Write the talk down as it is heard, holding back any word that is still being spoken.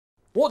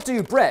What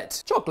do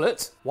bread,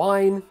 chocolate,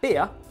 wine,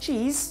 beer,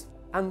 cheese,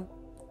 and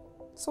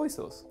soy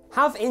sauce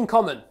have in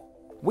common?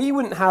 We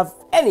wouldn't have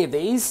any of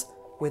these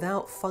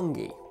without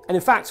fungi. And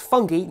in fact,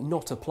 fungi,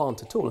 not a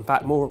plant at all, in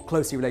fact more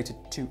closely related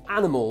to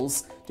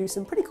animals, do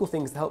some pretty cool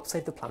things to help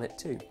save the planet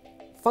too.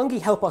 Fungi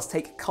help us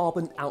take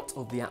carbon out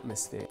of the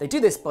atmosphere. They do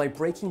this by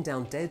breaking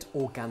down dead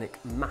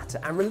organic matter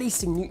and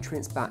releasing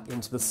nutrients back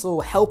into the soil,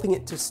 helping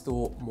it to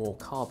store more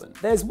carbon.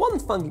 There's one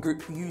fungi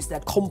group who use their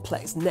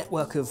complex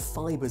network of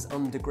fibres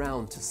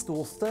underground to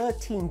store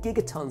 13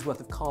 gigatons worth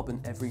of carbon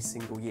every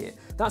single year.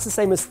 That's the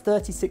same as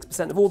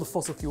 36% of all the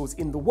fossil fuels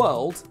in the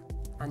world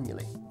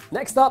annually.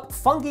 Next up,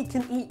 fungi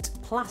can eat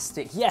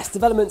plastic. Yes,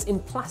 developments in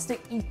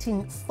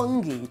plastic-eating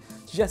fungi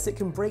suggest it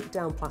can break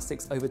down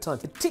plastics over time,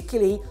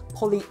 particularly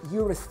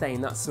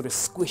polyurethane, that sort of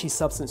squishy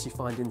substance you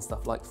find in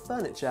stuff like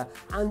furniture,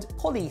 and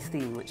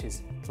polythene, which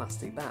is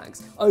plastic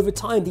bags. Over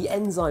time, the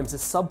enzymes, the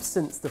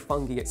substance the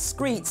fungi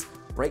excrete,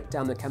 break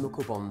down the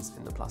chemical bonds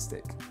in the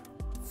plastic.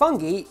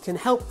 Fungi can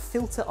help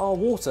filter our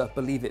water,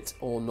 believe it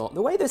or not.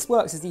 The way this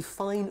works is the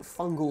fine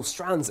fungal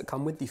strands that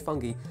come with the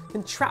fungi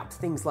can trap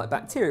things like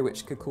bacteria,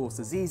 which could cause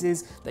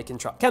diseases. They can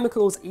trap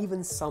chemicals,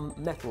 even some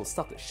metals,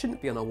 stuff that shouldn't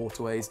be on our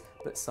waterways,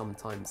 but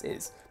sometimes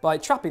is. By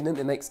trapping them,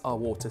 it makes our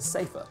water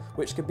safer,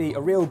 which could be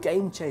a real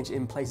game changer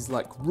in places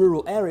like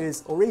rural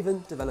areas or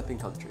even developing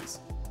countries.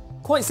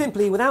 Quite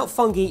simply, without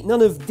fungi,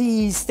 none of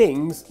these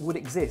things would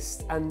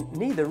exist, and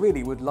neither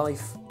really would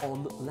life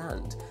on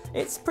land.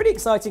 It's pretty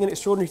exciting and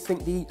extraordinary to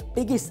think the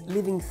biggest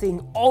living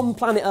thing on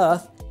planet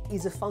Earth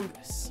is a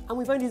fungus. And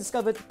we've only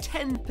discovered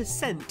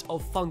 10%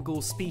 of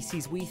fungal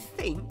species we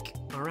think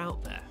are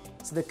out there.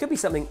 So there could be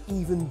something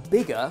even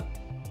bigger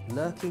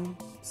lurking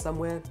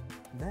somewhere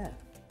there.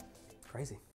 Crazy.